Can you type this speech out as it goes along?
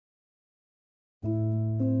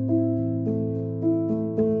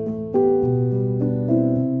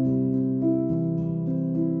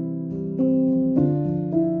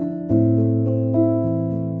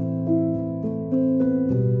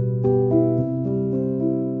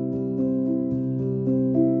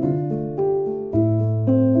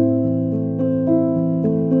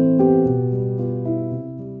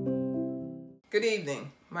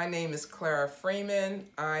name is Clara Freeman.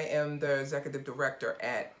 I am the Executive Director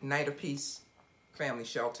at Night of Peace Family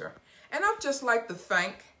Shelter. And I'd just like to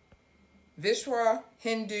thank Vishwa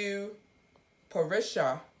Hindu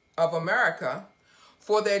Parisha of America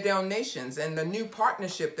for their donations and the new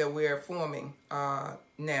partnership that we're forming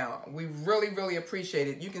now. We really appreciate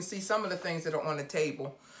it. You can see some of the things that are on the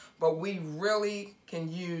table, but we really can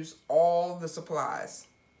use all the supplies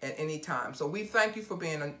at any time. So we thank you for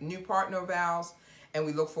being a new partner of ours, and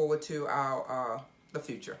we look forward to the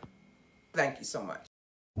future. Thank you so much.